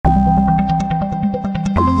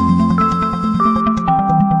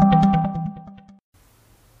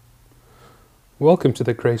Welcome to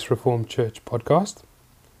the Grace Reformed Church podcast.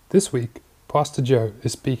 This week, Pastor Joe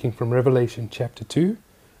is speaking from Revelation chapter 2,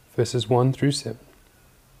 verses 1 through 7.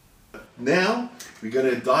 Now, we're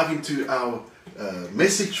going to dive into our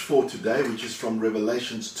message for today, which is from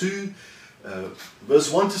Revelations 2,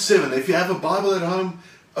 verse 1 to 7. If you have a Bible at home,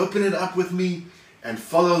 open it up with me and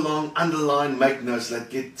follow along, underline, make notes. Let's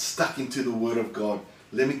get stuck into the Word of God.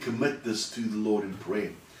 Let me commit this to the Lord in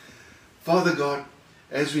prayer. Father God,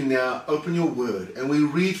 as we now open your Word and we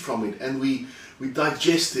read from it and we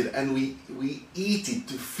digest it and we eat it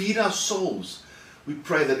to feed our souls, we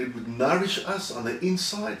pray that it would nourish us on the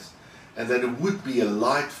insides and that it would be a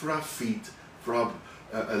light for our feet, for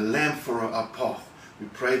a lamp for our path. We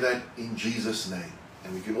pray that in Jesus' name.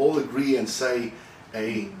 And we can all agree and say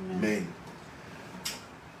Amen.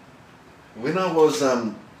 When I was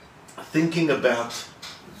thinking about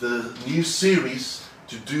the new series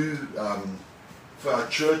to do for our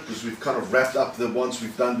church, because we've kind of wrapped up the ones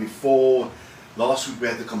we've done before. Last week we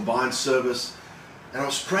had the combined service, and I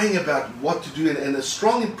was praying about what to do, and a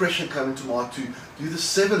strong impression came into my heart to do the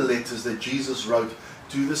 7 letters that Jesus wrote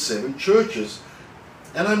to the 7 churches.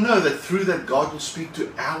 And I know that through that God will speak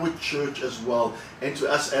to our church as well, and to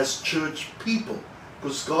us as church people,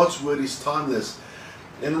 because God's word is timeless.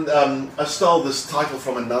 And I stole this title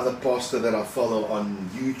from another pastor that I follow on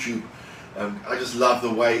YouTube. I just love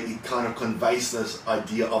the way it kind of conveys this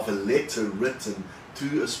idea of a letter written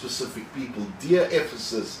to a specific people. Dear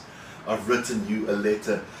Ephesus, I've written you a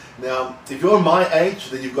letter. Now, if you're my age,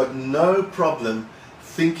 then you've got no problem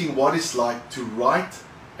thinking what it's like to write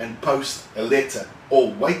and post a letter,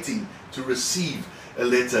 or waiting to receive a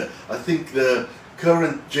letter. I think the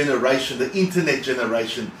current generation, the internet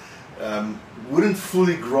generation, wouldn't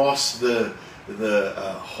fully grasp the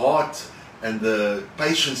heart and the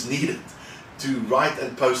patience needed to write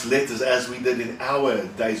and post letters as we did in our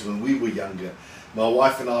days when we were younger. My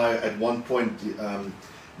wife and I, at one point,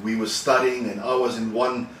 we were studying, and I was in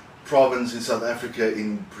one province in South Africa,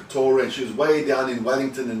 in Pretoria, and she was way down in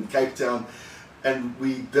Wellington and Cape Town, and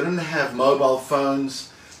we didn't have mobile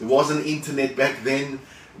phones. There wasn't internet back then,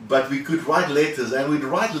 but we could write letters, and we'd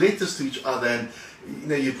write letters to each other, and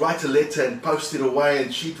you'd write a letter and post it away,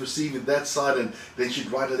 and she'd receive it that side, and then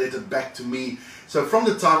she'd write a letter back to me. So from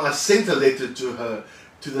the time I sent a letter to her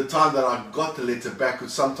to the time that I got the letter back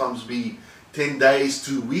could sometimes be 10 days,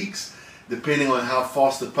 2 weeks, depending on how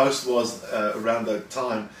fast the post was around that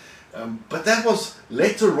time. But that was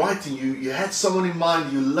letter writing. You had someone in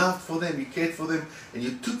mind, you loved for them, you cared for them, and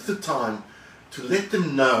you took the time to let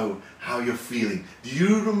them know how you're feeling. Do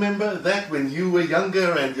you remember that when you were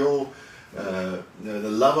younger and the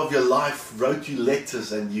love of your life wrote you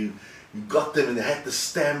letters, and you got them and they had the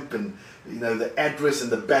stamp, and the address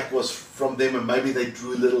and the back was from them, and maybe they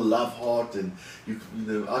drew a little love heart, and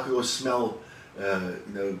I could always smell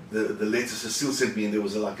the letters Cecile sent me, and there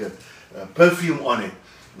was like a perfume on it,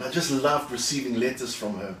 and I just loved receiving letters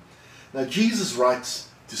from her. Now Jesus writes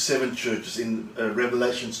to 7 churches in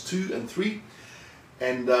Revelations 2 and 3,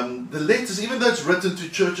 and the letters, even though it's written to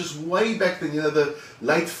churches way back then, the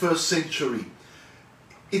late 1st century,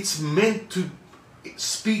 it's meant to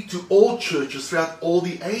speak to all churches throughout all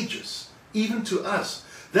the ages, even to us.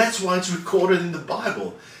 That's why it's recorded in the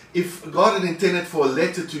Bible. If God had intended for a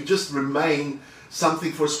letter to just remain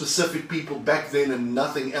something for specific people back then and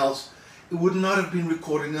nothing else, it would not have been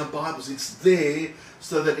recorded in our Bibles. It's there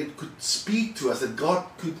so that it could speak to us, that God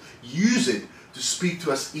could use it to speak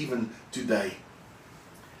to us even today.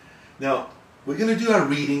 Now, we're going to do our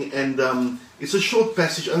reading, and it's a short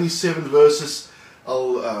passage, only 7 verses.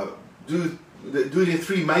 I'll do it in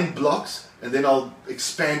 3 main blocks, and then I'll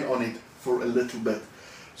expand on it for a little bit.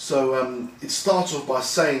 So it starts off by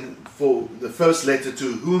saying, for the first letter,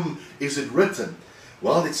 to whom is it written?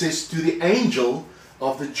 Well, it says, to the angel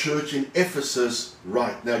of the church in Ephesus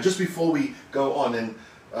write. Now, just before we go on, and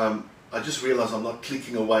I just realized I'm not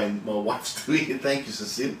clicking away, and my wife's doing it. Thank you,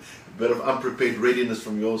 Cecile. A bit of unprepared readiness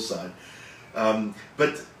from your side.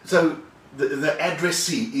 But so the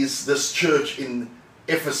addressee is this church in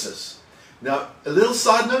Ephesus. Now, a little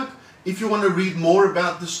side note, if you want to read more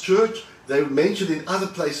about this church, they're mentioned in other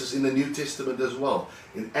places in the New Testament as well.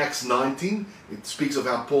 In Acts 19, it speaks of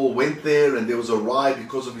how Paul went there and there was a riot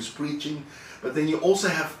because of his preaching. But then you also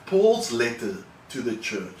have Paul's letter to the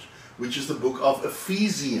church, which is the book of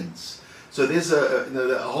Ephesians. So there's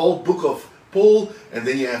a whole book of Paul, and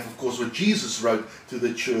then you have, of course, what Jesus wrote to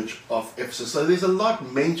the church of Ephesus. So there's a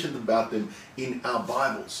lot mentioned about them in our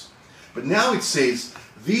Bibles. But now it says,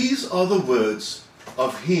 these are the words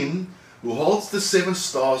of him who holds the 7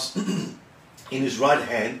 stars in his right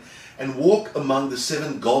hand and walk among the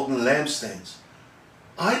 7 golden lampstands.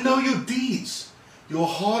 I know your deeds, your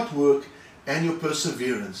hard work and your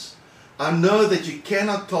perseverance. I know that you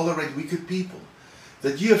cannot tolerate wicked people,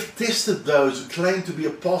 that you have tested those who claim to be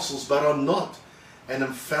apostles but are not, and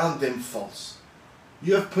have found them false.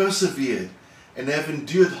 You have persevered and have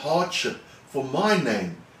endured hardship for my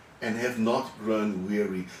name and have not grown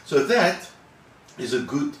weary. So that is a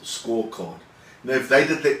good scorecard. If they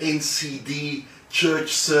did the NCD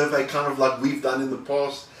church survey, kind of like we've done in the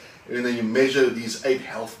past, and then you measure these 8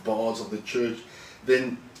 health bars of the church,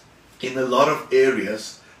 then in a lot of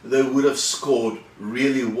areas they would have scored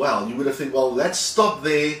really well. You would have think, well, let's stop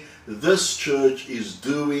there. This church is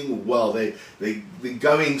doing well. They're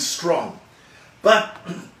going strong. But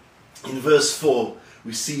in verse 4,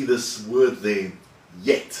 we see this word there,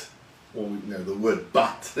 yet. Or the word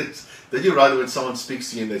but. Did you write it when someone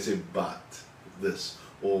speaks to you and they say but this?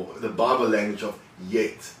 Or the Bible language of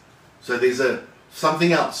yet. So there's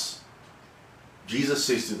something else. Jesus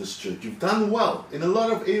says to this church, you've done well in a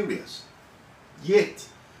lot of areas. Yet,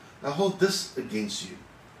 I hold this against you.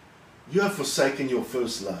 You have forsaken your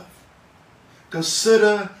first love.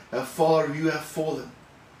 Consider how far you have fallen.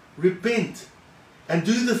 Repent and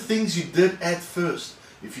do the things you did at first.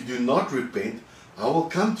 If you do not repent, I will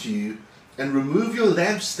come to you and remove your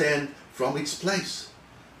lampstand from its place.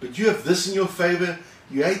 But you have this in your favor.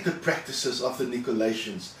 You hate the practices of the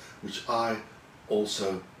Nicolaitans, which I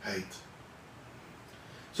also hate.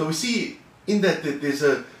 So we see in that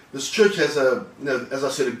this church has as I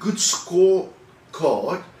said, a good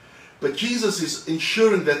scorecard, but Jesus is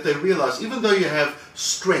ensuring that they realize, even though you have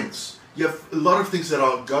strengths, you have a lot of things that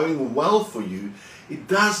are going well for you, it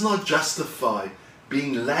does not justify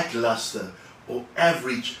being lackluster or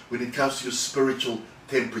average when it comes to your spiritual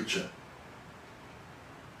temperature.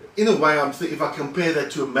 In a way, if I compare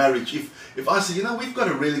that to a marriage, if I say, we've got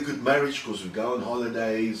a really good marriage because we go on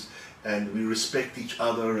holidays and we respect each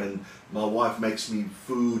other, and my wife makes me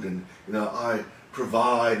food, and I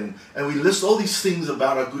provide, and we list all these things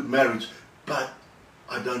about our good marriage, but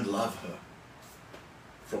I don't love her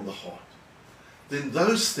from the heart, then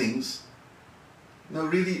those things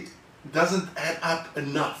really doesn't add up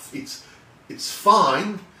enough. It's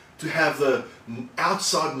fine to have the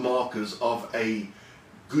outside markers of a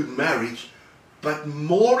good marriage, but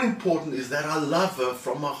more important is that I love her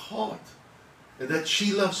from my heart, and that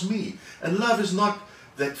she loves me. And love is not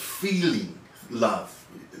that feeling love.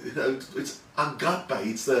 It's agape.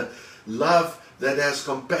 It's the love that has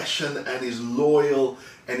compassion and is loyal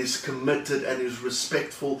and is committed and is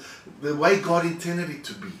respectful, the way God intended it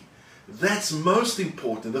to be. That's most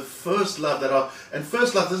important. The first love and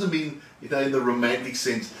first love doesn't mean, in the romantic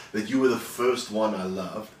sense that you were the first one I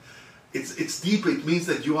loved. It's deeper. It means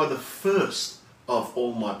that you are the first of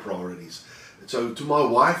all my priorities. So to my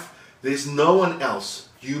wife, there's no one else,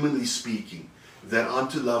 humanly speaking, that I'm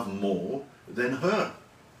to love more than her,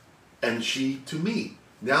 and she to me.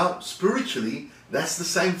 Now, spiritually, that's the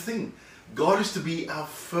same thing. God is to be our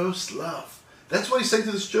first love. That's what he's saying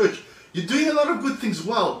to this church. You're doing a lot of good things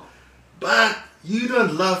well, but you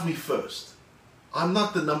don't love me first. I'm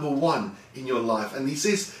not the number one in your life. And he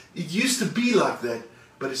says, it used to be like that,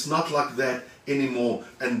 but it's not like that anymore.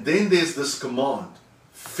 And then there's this command,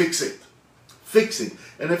 fix it. Fix it.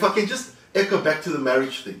 And if I can just echo back to the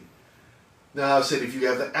marriage thing. Now I said, if you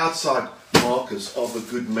have the outside markers of a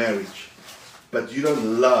good marriage, but you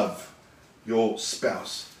don't love your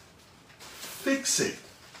spouse, fix it.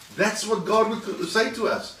 That's what God would say to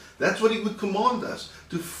us. That's what he would command us,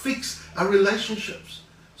 to fix our relationships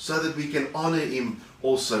so that we can honor him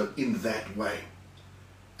also in that way.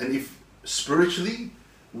 And if spiritually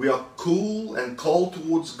we are cool and cold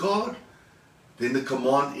towards God, then the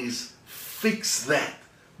command is fix that.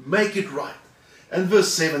 Make it right. And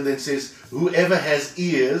verse 7 then says, whoever has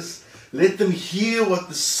ears, let them hear what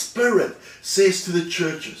the Spirit says to the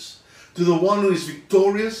churches. To the one who is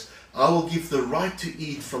victorious, I will give the right to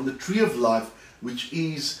eat from the tree of life, which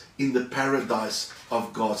is in the paradise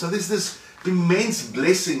of God. So there's this immense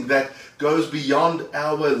blessing that goes beyond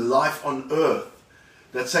our life on earth.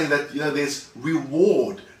 That's saying that there's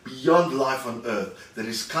reward beyond life on earth that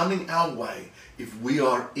is coming our way if we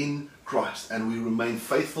are in Christ and we remain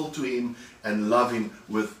faithful to him and love him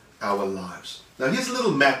with our lives. Now here's a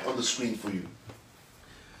little map on the screen for you.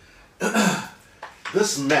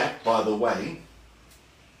 This map, by the way,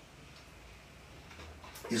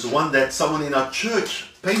 is one that someone in our church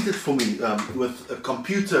painted for me with a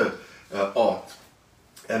computer art.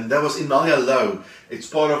 And that was Inalia Lowe. It's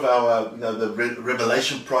part of our, the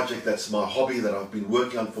Revelation project. That's my hobby that I've been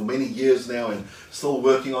working on for many years now and still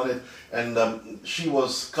working on it. And she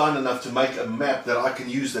was kind enough to make a map that I can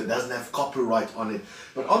use that doesn't have copyright on it.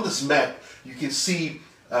 But on this map, you can see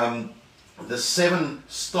the 7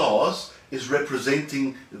 stars is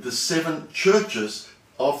representing the 7 churches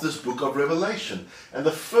of this book of Revelation. And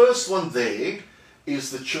the first one there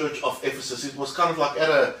is the church of Ephesus. It was kind of like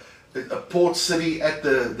at a port city at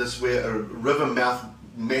this where a river mouth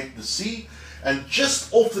met the sea. And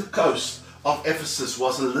just off the coast of Ephesus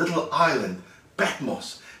was a little island,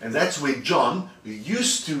 Patmos. And that's where John, who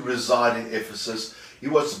used to reside in Ephesus, he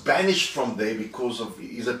was banished from there because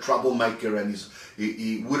he's a troublemaker, and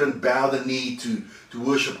he wouldn't bow the knee to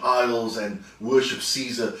worship idols and worship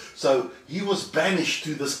Caesar. So he was banished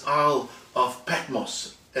to this isle of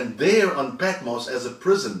Patmos. And there on Patmos, as a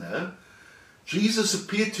prisoner, Jesus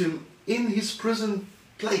appeared to him in his prison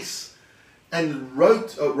place and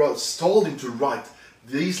told him to write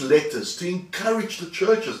these letters to encourage the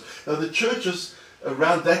churches. Now the churches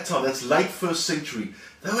around that time, that's late 1st century,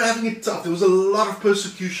 they were having it tough. There was a lot of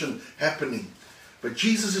persecution happening. But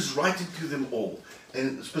Jesus is writing to them all.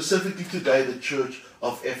 And specifically today, the church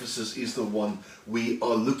of Ephesus is the one we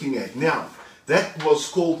are looking at. Now, that was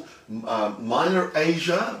called Minor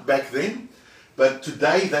Asia back then. But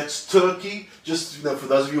today, that's Turkey. Just for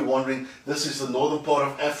those of you wondering, this is the northern part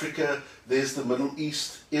of Africa. There's the Middle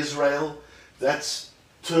East, Israel. That's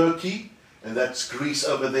Turkey. And that's Greece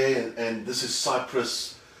over there. And this is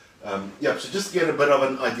Cyprus. So just to get a bit of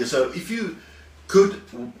an idea. So if you could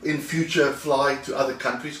in future fly to other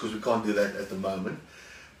countries, because we can't do that at the moment,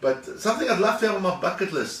 but something I'd love to have on my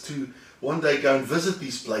bucket list, to one day go and visit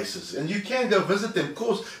these places. And you can go visit them. Of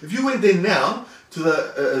course, if you went there now to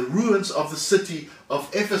the ruins of the city of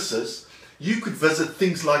Ephesus, you could visit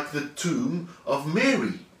things like the tomb of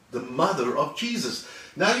Mary, the mother of Jesus.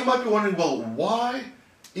 Now you might be wondering, well, why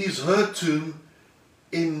is her tomb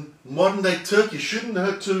in modern day Turkey? Shouldn't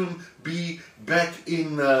her tomb be back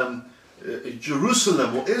in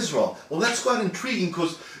Jerusalem or Israel? Well, that's quite intriguing,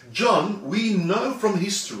 because John, we know from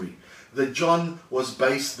history that John was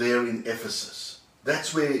based there in Ephesus.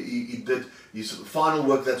 That's where he did his final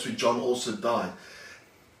work. That's where John also died.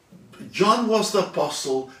 John was the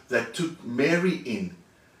apostle that took Mary in,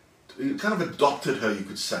 kind of adopted her, you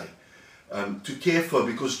could say, to care for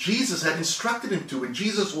her, because Jesus had instructed him to. When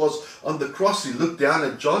Jesus was on the cross, he looked down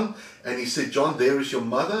at John and he said, John, there is your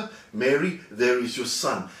mother. Mary, there is your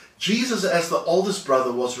son. Jesus, as the oldest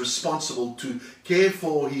brother, was responsible to care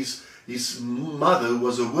for his mother, who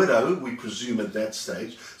was a widow, we presume at that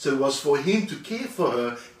stage. So it was for him to care for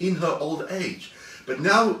her in her old age. But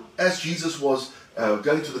now, as Jesus was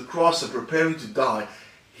going to the cross and preparing to die,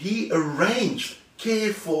 he arranged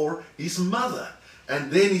care for his mother.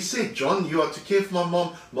 And then he said, John, you are to care for my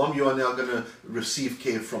mom. Mom, you are now going to receive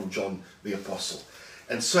care from John the Apostle.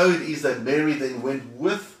 And so it is that Mary then went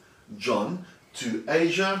with John to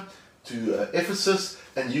Asia, to Ephesus,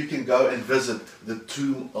 and you can go and visit the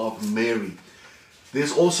tomb of Mary.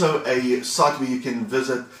 There's also a site where you can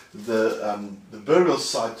visit the burial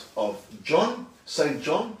site of John, St.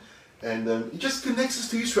 John, and it just connects us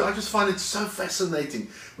to history. I just find it so fascinating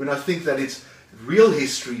when I think that it's real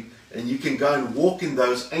history, and you can go and walk in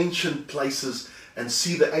those ancient places and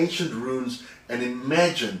see the ancient ruins and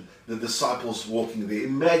imagine the disciples walking there.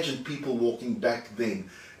 Imagine people walking back then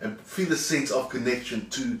and feel a sense of connection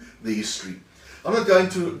to the history. I'm not going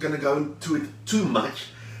to go into it too much,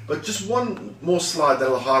 but just one more slide that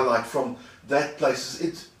I'll highlight from that place.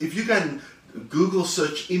 If you can Google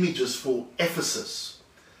search images for Ephesus,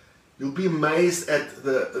 you'll be amazed at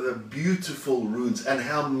the beautiful ruins and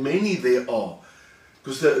how many there are.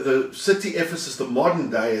 Because the city Ephesus, the modern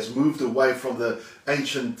day, has moved away from the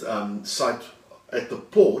ancient site at the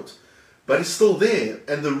port, but it's still there,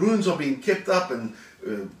 and the ruins are being kept up, and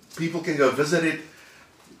people can go visit it.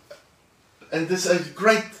 And there's a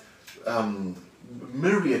great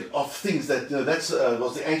myriad of things that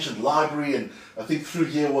was the ancient library, and I think through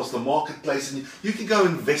here was the marketplace, and you can go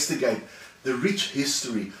investigate the rich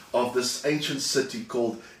history of this ancient city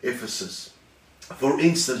called Ephesus. For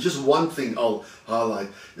instance, just one thing I'll highlight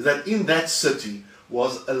is that in that city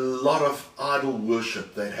was a lot of idol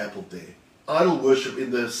worship that happened there. Idol worship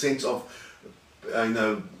in the sense of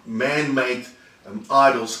man-made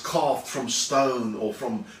idols carved from stone, or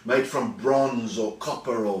made from bronze or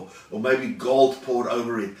copper, or maybe gold poured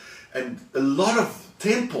over it, and a lot of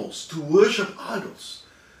temples to worship idols.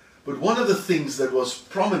 But one of the things that was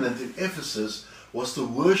prominent in Ephesus was the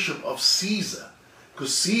worship of Caesar,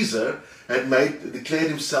 because Caesar had declared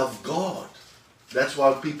himself God. That's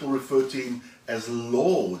why people refer to him as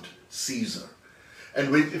Lord Caesar.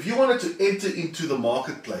 And if you wanted to enter into the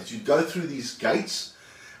marketplace, you'd go through these gates,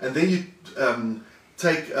 and then you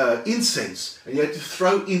take incense, and you had to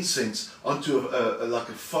throw incense onto like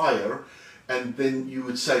a fire, and then you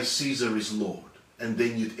would say, Caesar is Lord. and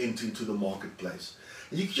then you'd enter into the marketplace.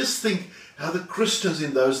 And you can just think how the Christians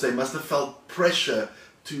in those days must have felt pressure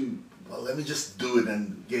to, well, let me just do it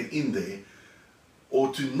and get in there,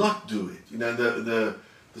 or to not do it. You know, the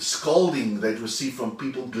scolding they'd receive from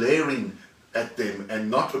people glaring at them and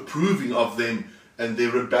not approving of them and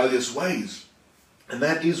their rebellious ways. And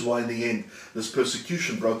that is why in the end this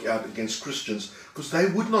persecution broke out against Christians, because they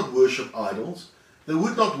would not worship idols. They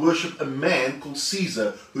would not worship a man called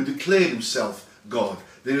Caesar who declared himself God.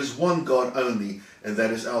 There is one God only, and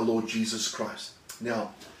that is our Lord Jesus Christ.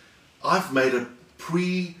 Now, I've made a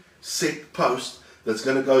pre-set post that's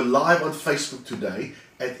going to go live on Facebook today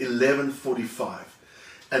at 11:45.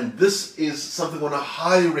 And this is something I want to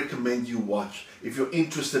highly recommend you watch if you're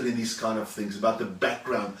interested in these kind of things, about the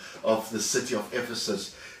background of the city of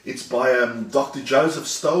Ephesus. It's by Dr. Joseph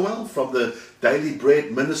Stowell from the Daily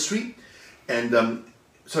Bread Ministry. And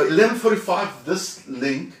so 11:45, this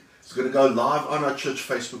link is going to go live on our church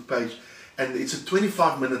Facebook page. And it's a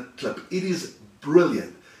 25-minute clip. It is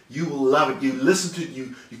brilliant. You will love it. You listen to it,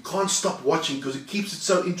 you can't stop watching because it keeps it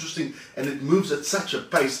so interesting and it moves at such a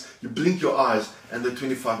pace. You blink your eyes and the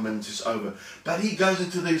 25 minutes is over. But he goes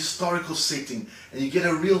into the historical setting and you get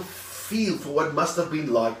a real feel for what must have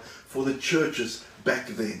been like for the churches back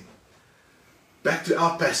then. Back to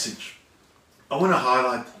our passage. I want to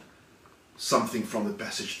highlight something from the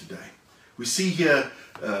passage today. We see here,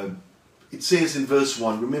 it says in verse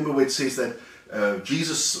 1, remember where it says that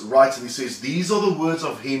Jesus writes and he says, "These are the words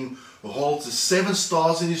of him who holds the 7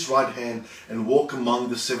 stars in his right hand and walk among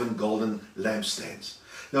the 7 golden lampstands."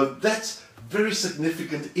 Now that's very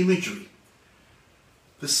significant imagery.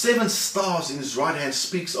 The 7 stars in his right hand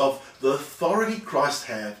speaks of the authority Christ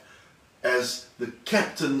had as the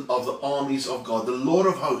captain of the armies of God, the Lord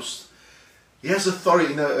of hosts. He has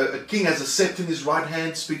authority. You know, a king has a scepter in his right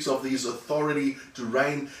hand, speaks of his authority to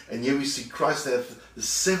reign. And here we see Christ have the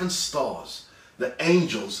 7 stars, the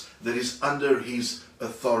angels that is under his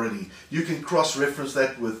authority. You can cross-reference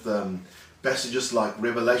that with passages like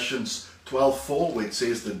Revelations 12:4, where it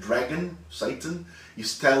says the dragon, Satan,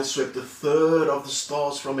 his tail swept a third of the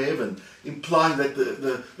stars from heaven, implying that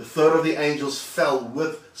the third of the angels fell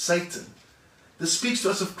with Satan. This speaks to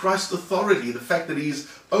us of Christ's authority, the fact that he is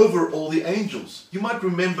over all the angels. You might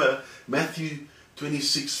remember Matthew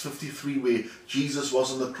 26:53, where Jesus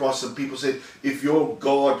was on the cross and people said, "If you're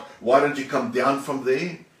God, why don't you come down from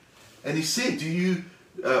there?" And he said,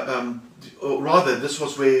 or rather, this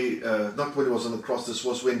was where, not when he was on the cross, this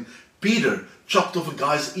was when Peter chopped off a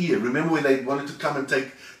guy's ear. Remember when they wanted to come and take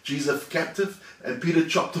Jesus captive? And Peter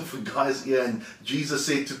chopped off a guy's ear, and Jesus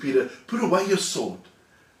said to Peter, "Put away your sword.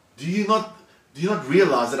 Do you not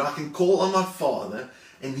realize that I can call on my Father,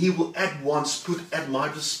 and he will at once put at my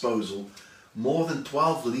disposal more than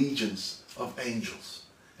 12 legions of angels?"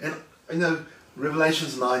 And you know,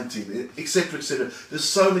 Revelations 19, etc., etc. There's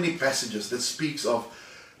so many passages that speaks of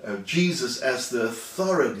Jesus as the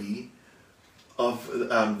authority of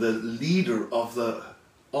the leader of the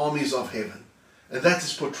armies of heaven. And that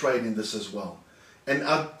is portrayed in this as well. And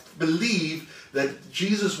I believe that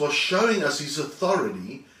Jesus was showing us his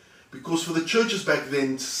authority because for the churches back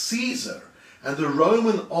then, Caesar and the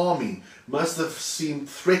Roman army must have seemed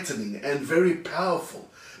threatening and very powerful.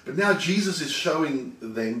 But now Jesus is showing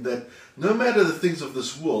them that no matter the things of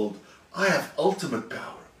this world, I have ultimate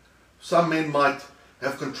power. Some men might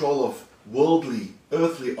have control of worldly,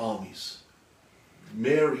 earthly armies,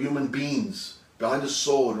 mere human beings behind a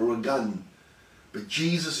sword or a gun. But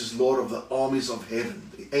Jesus is Lord of the armies of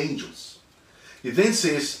heaven, the angels. He then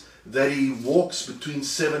says that he walks between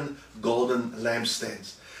 7 golden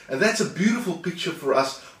lampstands. And that's a beautiful picture for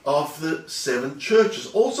us of the 7 churches,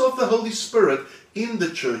 also of the Holy Spirit in the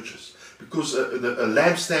churches. Because a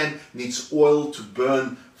lampstand needs oil to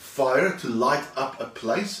burn fire, to light up a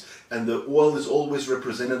place. And the oil is always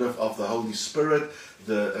representative of the Holy Spirit.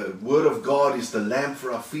 The Word of God is the lamp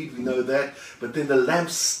for our feet, we know that. But then the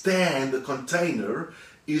lampstand, the container,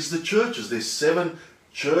 is the churches. There's 7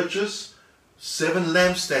 churches, 7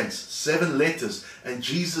 lampstands, 7 letters. And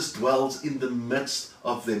Jesus dwells in the midst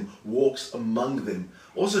of them, walks among them.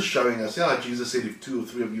 Also showing us, Jesus said, if 2 or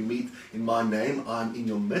 3 of you meet in my name, I'm in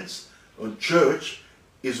your midst. Or church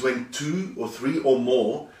is when 2 or 3 or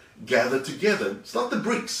more gather together. It's not the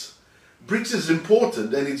bricks. Bricks is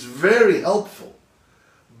important and it's very helpful.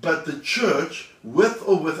 But the church, with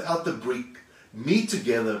or without the brick, meet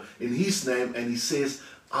together in his name, and he says,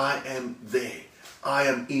 I am there. I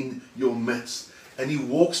am in your midst. And he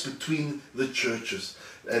walks between the churches.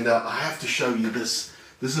 And I have to show you this.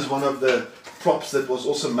 This is one of the props that was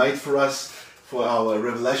also made for us for our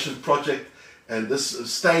Revelation project. And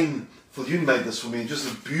this stain Phil, you made this for me,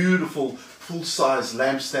 just a beautiful full-size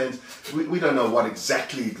lampstand. We don't know what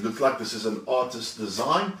exactly it looked like. This is an artist's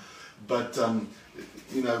design, but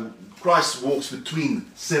Christ walks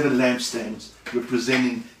between 7 lampstands,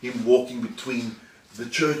 representing him walking between the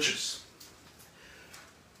churches.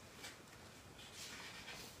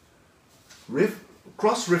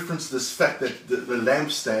 Cross-reference this fact that the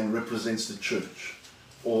lampstand represents the church,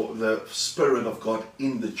 or the Spirit of God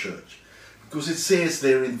in the church. Because it says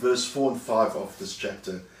there in verse 4 and 5 of this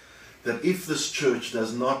chapter, that if this church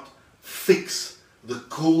does not fix the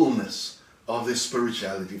coolness of their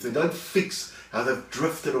spirituality, if they don't fix how they've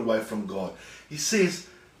drifted away from God, he says,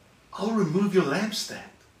 I'll remove your lampstand.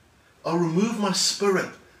 I'll remove my Spirit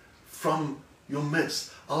from your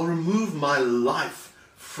midst. I'll remove my life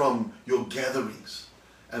from your gatherings.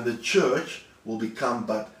 And the church will become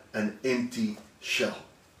but an empty shell.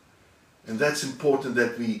 And that's important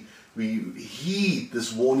that we heed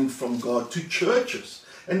this warning from God to churches.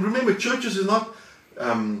 And remember, churches is not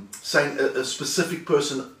saying a specific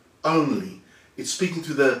person only. It's speaking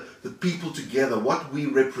to the people together, what we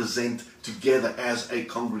represent together as a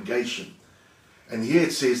congregation. And here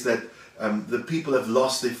it says that the people have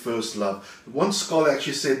lost their first love. One scholar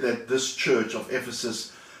actually said that this church of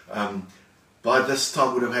Ephesus, by this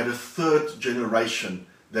time, would have had a 3rd generation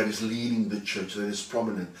that is leading the church, that is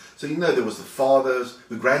prominent. So there was the fathers,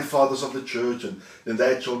 the grandfathers of the church, and then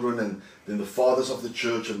their children, and then the fathers of the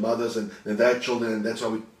church and mothers, and then their children, and that's why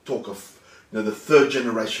we talk of the 3rd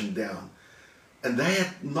generation down. And they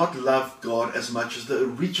had not loved God as much as the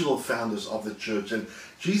original founders of the church. And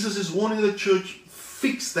Jesus is warning the church,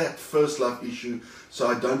 fix that first love issue so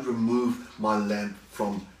I don't remove my lamp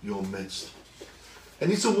from your midst.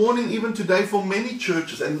 And it's a warning even today for many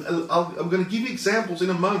churches. And I'm going to give you examples in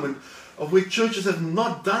a moment of where churches have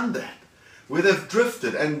not done that, where they've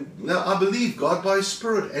drifted. And now I believe God by His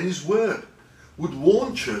Spirit and His Word would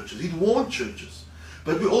warn churches. He'd warn churches.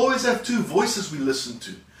 But we always have 2 voices we listen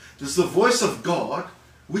to. There's the voice of God,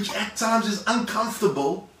 which at times is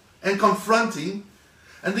uncomfortable and confronting.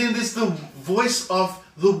 And then there's the voice of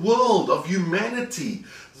the world, of humanity,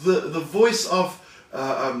 the voice of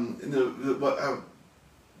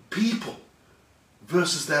people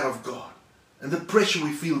versus that of God. And the pressure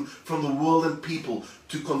we feel from the world and people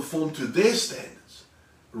to conform to their standards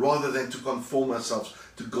rather than to conform ourselves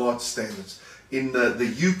to God's standards. In the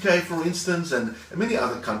UK, for instance, and many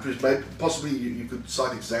other countries, maybe possibly you could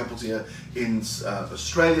cite examples here in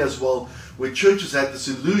Australia as well, where churches had this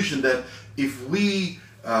illusion that if we,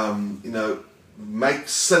 make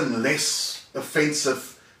sin less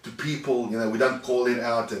offensive to people, we don't call it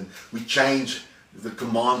out, and we change the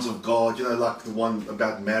commands of God, like the one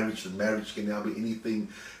about marriage, that marriage can now be anything,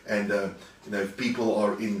 and if people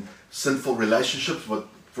are in sinful relationships, but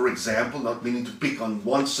for example, not meaning to pick on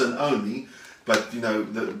one sin only, but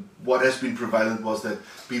what has been prevalent was that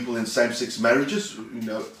people in same-sex marriages,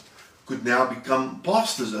 could now become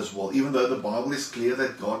pastors as well, even though the Bible is clear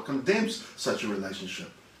that God condemns such a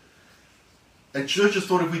relationship. And churches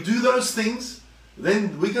thought if we do those things,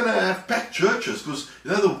 then we're going to have packed churches, because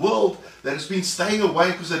the world that has been staying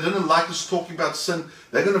away because they didn't like us talking about sin,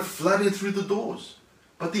 they're going to flood in through the doors.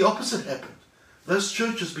 But the opposite happened. Those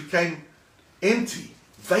churches became empty,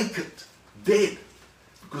 vacant, dead,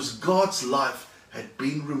 because God's life had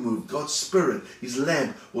been removed. God's Spirit, His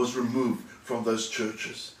lamp, was removed from those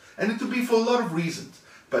churches. And it could be for a lot of reasons.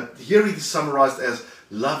 But here it is summarized as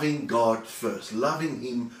loving God first, loving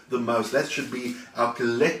Him the most. That should be our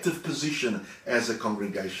collective position as a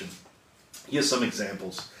congregation. Here's some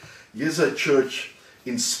examples. Here's a church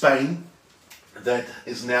in Spain that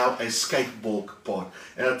is now a skateboard park.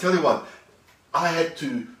 And I'll tell you what, I had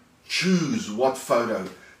to choose what photo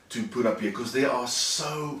to put up here, because there are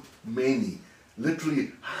so many,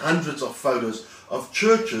 literally hundreds of photos of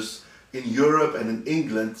churches in Europe and in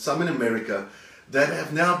England, some in America, that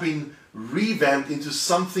have now been revamped into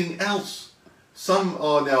something else. Some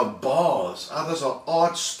are now bars, others are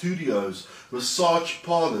art studios, massage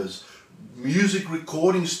parlors, music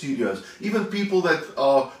recording studios, even people that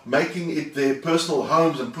are making it their personal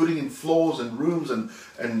homes and putting in floors and rooms and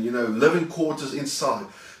living quarters inside.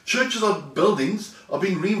 Churches or buildings are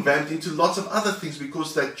being revamped into lots of other things,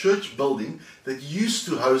 because that church building that used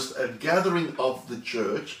to host a gathering of the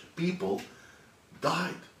church people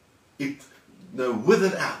died. It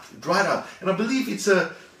withered out, dried out. And I believe it's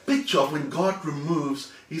a picture of when God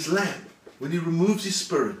removes His lamp, when He removes His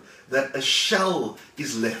Spirit, that a shell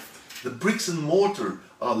is left. The bricks and mortar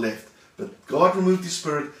are left. But God removed His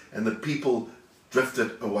Spirit and the people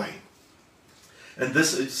drifted away. And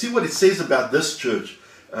this, see what it says about this church.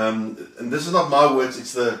 And this is not my words,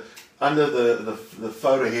 it's the under the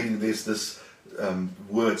photo heading, there's this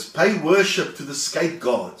words: pay worship to the skate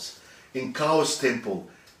gods in Chaos Temple,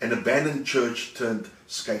 an abandoned church turned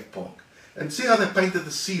skate park. And see how they painted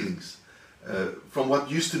the ceilings from what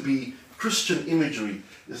used to be Christian imagery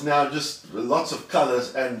is now just lots of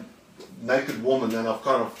colors and naked woman. And I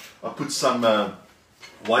put some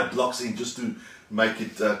white blocks in just to make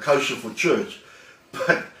it kosher for church.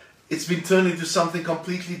 But it's been turned into something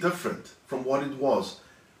completely different from what it was.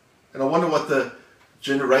 And I wonder what the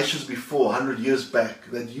generations before, 100 years back,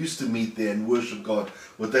 that used to meet there and worship God,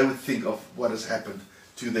 what they would think of what has happened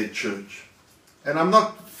to their church. And I'm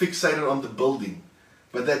not fixated on the building,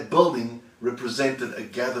 but that building represented a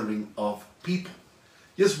gathering of people.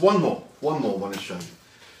 Here's one more I want to show you.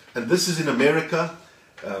 And this is in America.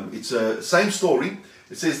 It's a same story.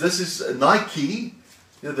 It says this is Nike,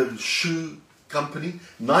 the shoe company.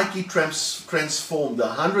 Nike transformed the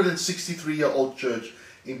 163-year-old church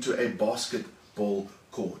into a basketball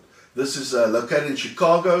court. This is located in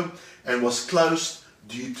Chicago and was closed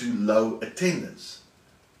due to low attendance.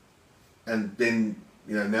 And then,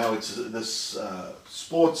 now it's this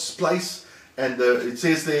sports place. And it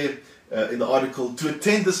says there in the article, to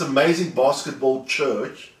attend this amazing basketball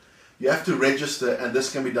church, you have to register, and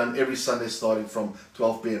this can be done every Sunday starting from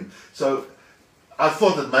 12 p.m. So I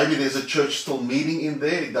thought that maybe there's a church still meeting in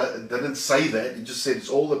there. It didn't say that. It just said it's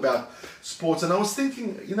all about sports. And I was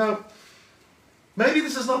thinking, maybe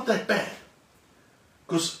this is not that bad.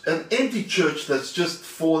 Because an empty church that's just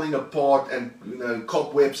falling apart and,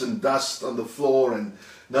 cobwebs and dust on the floor and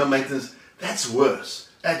no maintenance, that's worse.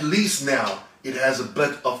 At least now it has a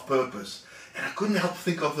bit of purpose. And I couldn't help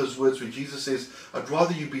think of those words where Jesus says, I'd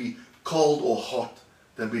rather you be cold or hot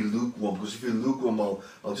than be lukewarm. Because if you're lukewarm,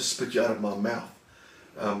 I'll just spit you out of my mouth.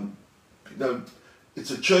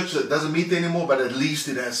 It's a church that doesn't meet anymore, but at least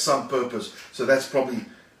it has some purpose. So that's probably,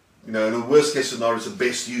 in the worst case scenario, it's the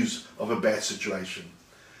best use of a bad situation.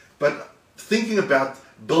 But thinking about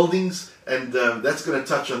buildings, and that's going to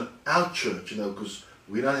touch on our church, because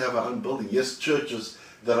we don't have our own building. Yes, churches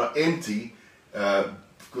that are empty,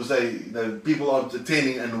 because people aren't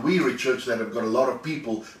attending, and we're a church that have got a lot of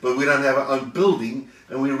people, but we don't have our own building,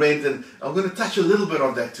 and we rent. And I'm going to touch a little bit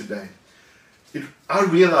on that today. I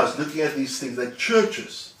realized, looking at these things, that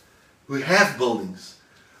churches who have buildings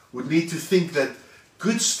would need to think that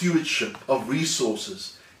good stewardship of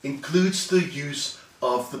resources includes the use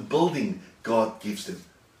of the building God gives them.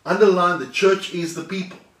 Underline, the church is the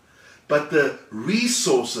people, but the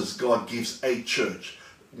resources God gives a church,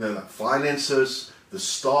 like finances, the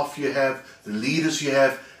staff you have, the leaders you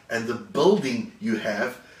have, and the building you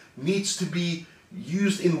have, needs to be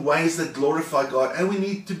used in ways that glorify God, and we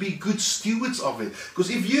need to be good stewards of it. Because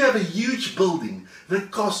if you have a huge building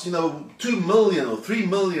that costs 2 million or 3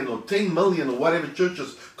 million or 10 million or whatever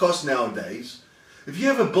churches cost nowadays, if you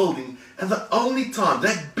have a building and the only time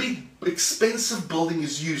that big expensive building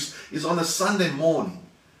is used is on a Sunday morning,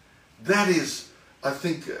 that is, I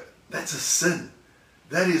think, that's a sin.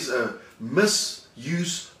 That is a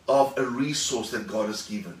misuse of a resource that God has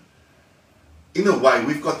given. In a way,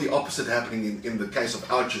 we've got the opposite happening in the case of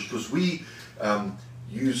our church, because we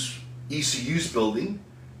use ECU's building.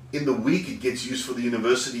 In the week, it gets used for the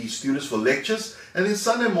university students for lectures, and then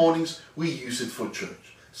Sunday mornings, we use it for church.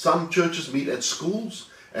 Some churches meet at schools,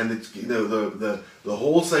 and it's, the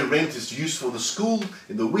halls they rent is used for the school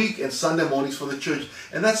in the week, and Sunday mornings for the church.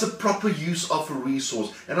 And that's a proper use of a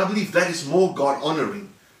resource. And I believe that is more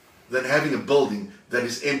God-honoring than having a building that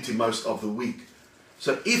is empty most of the week.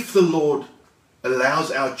 So if the Lord allows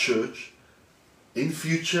our church in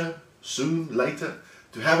future, soon, later,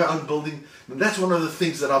 to have our own building, then that's one of the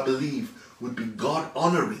things that I believe would be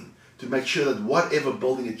God-honoring, to make sure that whatever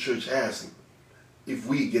building a church has, if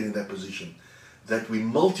we get in that position, that we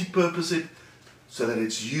multi-purpose it so that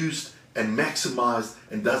it's used and maximized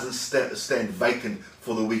and doesn't stand vacant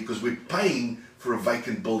for the week, because we're paying for a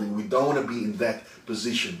vacant building. We don't want to be in that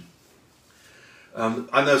position.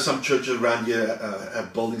 I know some churches around here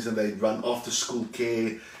have buildings and they run after school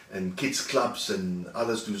care and kids clubs, and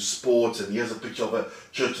others do sports. And here's a picture of a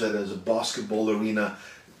church that has a basketball arena,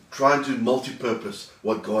 trying to multi-purpose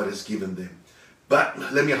what God has given them. But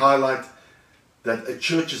let me highlight that a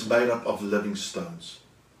church is made up of living stones.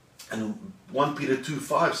 And 1 Peter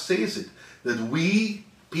 2:5 says it, that we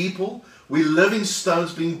people, we're living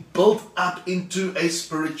stones being built up into a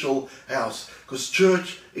spiritual house. Because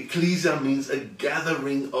church, ecclesia, means a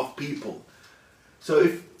gathering of people. So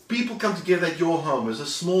if people come together at your home as a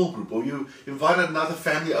small group, or you invited another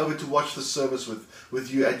family over to watch the service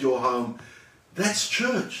with you at your home, that's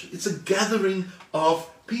church. It's a gathering of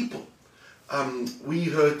people. we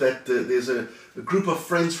heard that there's a group of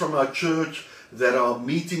friends from our church that are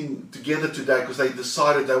meeting together today because they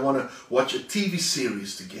decided they want to watch a TV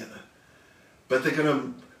series together. But they're going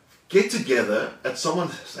to get together at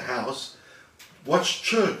someone's house, watch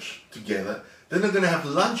church together, then they're going to have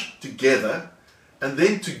lunch together, and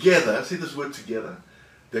then together, see this word together,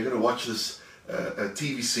 they're going to watch this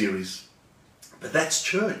TV series. But that's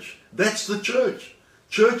church. That's the church.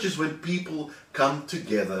 Church is when people come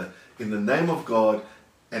together in the name of God,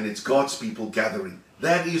 and it's God's people gathering.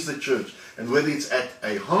 That is the church. And whether it's at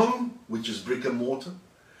a home, which is brick and mortar,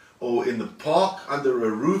 or in the park under a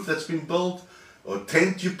roof that's been built, or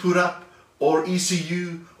tent you put up, or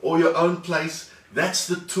ECU, or your own place, that's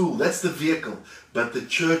the tool, that's the vehicle. But the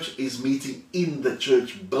church is meeting in the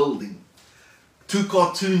church building. 2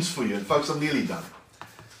 cartoons for you, and folks, I'm nearly done.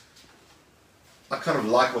 I kind of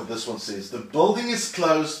like what this one says. The building is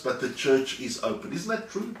closed, but the church is open. Isn't that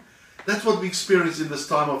true? That's what we experience in this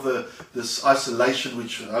time of this isolation,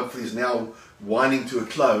 which hopefully is now winding to a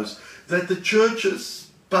close. That the churches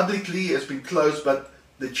publicly has been closed, but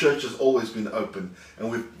the church has always been open.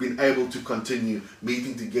 And we've been able to continue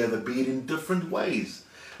meeting together, be it in different ways.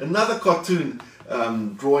 Another cartoon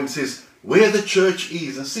drawing says, where the church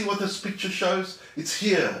is. And see what this picture shows? It's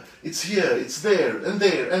here, it's there, and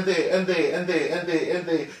there, and there, and there, and there, and there, and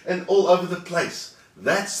there, and all over the place.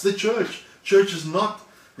 That's the church. Church is not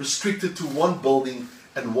restricted to one building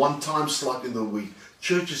and one time slot in the week.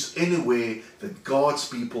 Church is anywhere that God's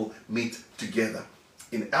people meet together.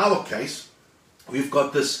 In our case, we've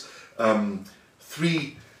got this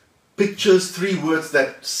 3 pictures, 3 words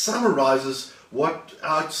that summarizes what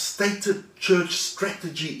our stated church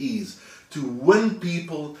strategy is: to win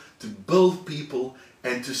people, to build people,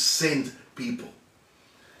 and to send people.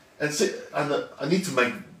 And so, I need to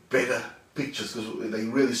make better pictures because they're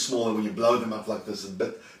really small, and when you blow them up like this, a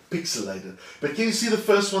bit pixelated. But can you see the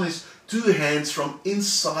first one is 2 hands from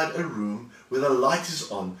inside a room where the light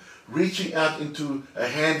is on, reaching out into a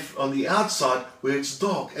hand on the outside where it's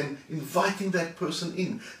dark and inviting that person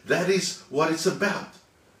in. That is what it's about.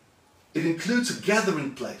 It includes a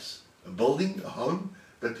gathering place, a building, a home,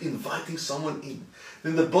 but inviting someone in.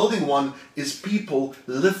 Then the building one is people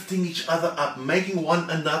lifting each other up, making one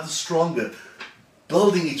another stronger,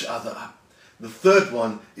 building each other up. The third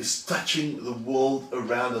one is touching the world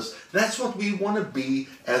around us. That's what we want to be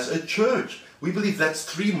as a church. We believe that's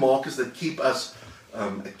 3 markers that keep us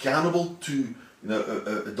accountable to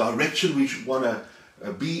a direction we should want to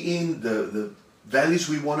be in, the values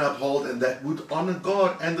we want to uphold, and that would honor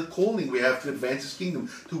God and the calling we have to advance His kingdom,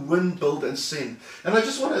 to win, build, and send. And I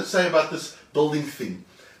just want to say about this building thing.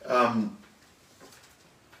 I'm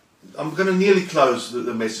going to nearly close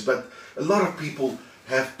the message, but a lot of people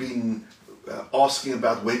have been asking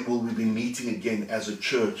about when will we be meeting again as a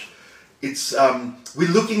church. It's we're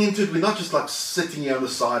looking into it. We're not just like sitting here on the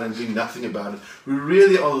side and doing nothing about it. We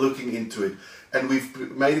really are looking into it. And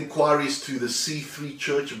we've made inquiries to the C3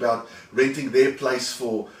 church about renting their place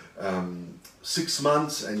for 6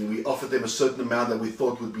 months, and we offered them a certain amount that we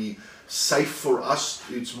thought would be safe for us.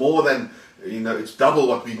 It's more than, it's double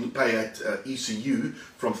what we pay at ECU,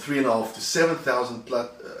 from $3,500 to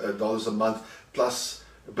 $7,000 a month, plus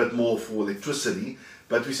a bit more for electricity.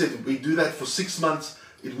 But we said if we do that for 6 months,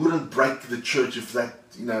 it wouldn't break the church if that,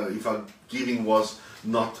 if our giving was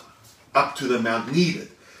not up to the amount needed.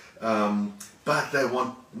 But they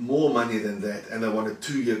want more money than that, and they want a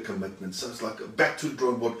 2-year commitment. So it's like back to the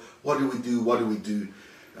drawing board. What do we do?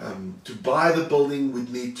 To buy the building,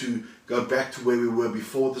 we'd need to go back to where we were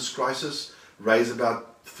before this crisis, raise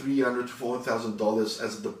about $300,000 to $400,000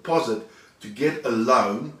 as a deposit to get a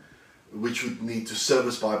loan, which would need to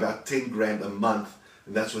service by about 10 grand a month,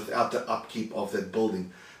 and that's without the upkeep of that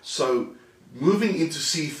building. So moving into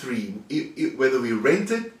C3, whether we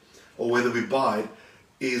rent it or whether we buy it,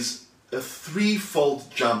 is a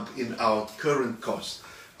 3-fold jump in our current cost.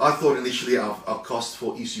 I thought initially our cost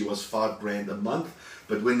for ECU was 5 grand a month,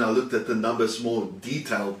 but when I looked at the numbers more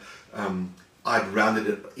detailed, I'd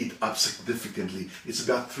rounded it up significantly. It's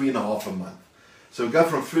about 3.5 a month. So we go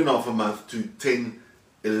from 3.5 a month to 10,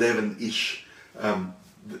 11-ish.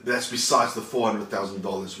 That's besides the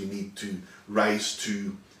 $400,000 we need to raise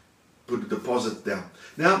to put a deposit down.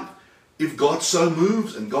 Now, if God so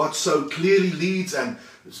moves and God so clearly leads, and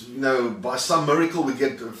by some miracle we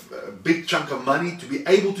get a big chunk of money to be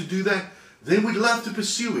able to do that, then we'd love to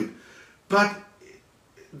pursue it. But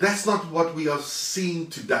that's not what we are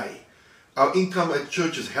seeing today. Our income at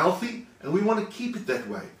church is healthy, and we want to keep it that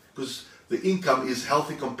way, because the income is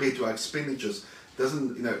healthy compared to our expenditures.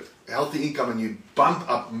 Healthy income and you bump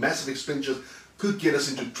up massive expenditures could get us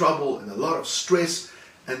into trouble and a lot of stress,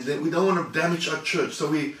 and then we don't want to damage our church, so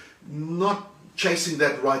we're not chasing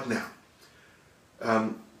that right now.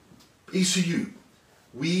 ECU,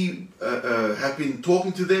 we have been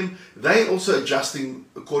talking to them. They're also adjusting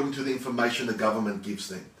according to the information the government gives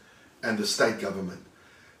them and the state government.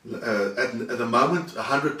 At the moment,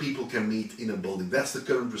 100 people can meet in a building. That's the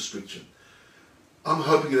current restriction. I'm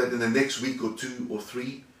hoping that in the next week or 2 or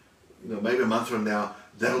 3, maybe a month from now,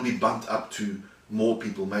 that'll be bumped up to more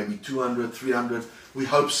people, maybe 200, 300. We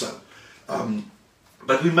hope so.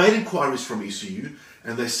 But we made inquiries from ECU,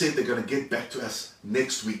 and they said they're going to get back to us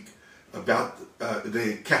next week about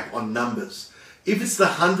their cap on numbers. If it's the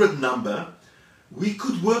 100 number, we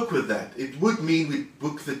could work with that. It would mean we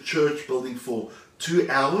book the church building for 2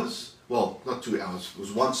 hours. Well, not 2 hours,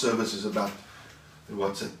 because one service is about,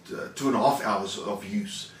 2.5 hours of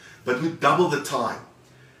use. But we'd double the time,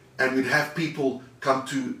 and we'd have people come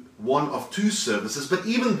to one of 2 services. But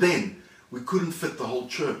even then, we couldn't fit the whole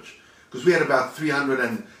church, because we had about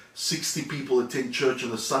 360 people attend church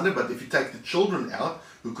on a Sunday. But if you take the children out,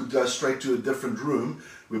 who could go straight to a different room,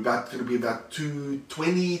 we're going to be about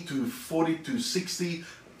 220 to 40 to 60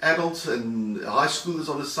 adults and high schoolers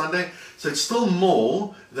on a Sunday. So it's still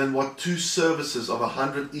more than what 2 services of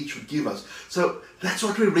 100 each would give us. So that's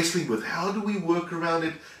what we're wrestling with. How do we work around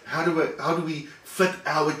it? How do we fit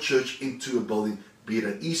our church into a building, be it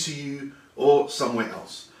at ECU or somewhere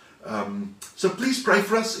else? So please pray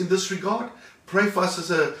for us in this regard. Pray for us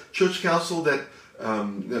as a church council that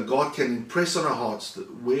God can impress on our hearts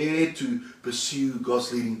where to pursue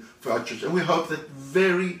God's leading for our church. And we hope that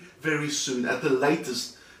very, very soon, at the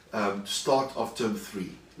latest, start of term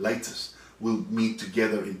 3, latest, we'll meet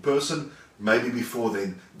together in person, maybe before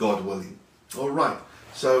then, God willing. All right,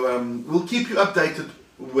 so we'll keep you updated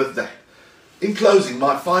with that. In closing,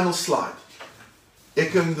 my final slide,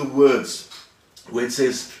 echoing the words where it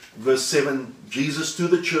says, verse 7, Jesus to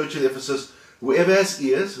the church at Ephesus, whoever has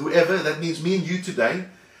ears, whoever, that means me and you today,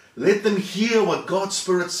 let them hear what God's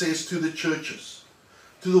Spirit says to the churches.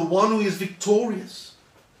 To the one who is victorious,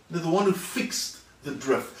 to the one who fixed the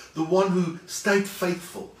drift, the one who stayed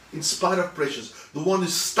faithful in spite of pressures, the one who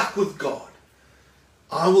stuck with God.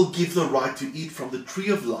 I will give the right to eat from the tree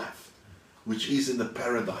of life, which is in the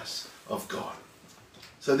paradise of God.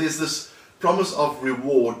 So there's this promise of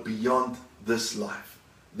reward beyond this life.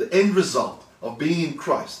 The end result of being in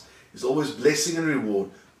Christ is always blessing and reward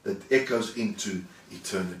that echoes into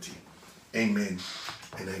eternity. Amen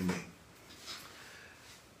and amen.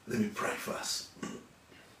 Let me pray for us.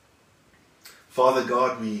 Father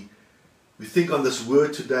God, we think on this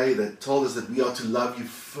word today that told us that we are to love you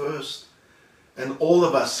first. And all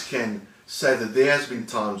of us can say that there has been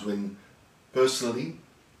times when personally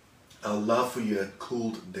our love for you had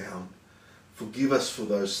cooled down. Forgive us for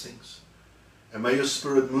those things. And may your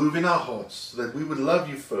Spirit move in our hearts so that we would love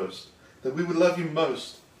you first, that we would love you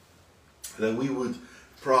most, that we would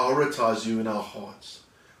prioritize you in our hearts.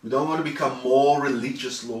 We don't want to become more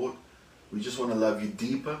religious, Lord. We just want to love you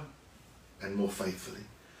deeper and more faithfully.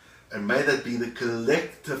 And may that be the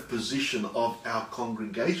collective position of our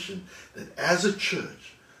congregation, that as a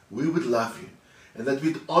church we would love you and that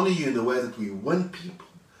we'd honor you in the way that we win people,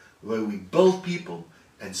 the way we build people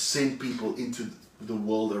and send people into the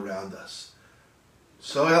world around us.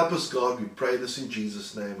 So help us, God. We pray this in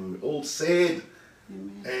Jesus' name. And we all said,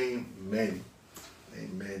 Amen. Amen.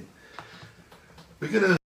 Amen. We're going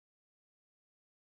to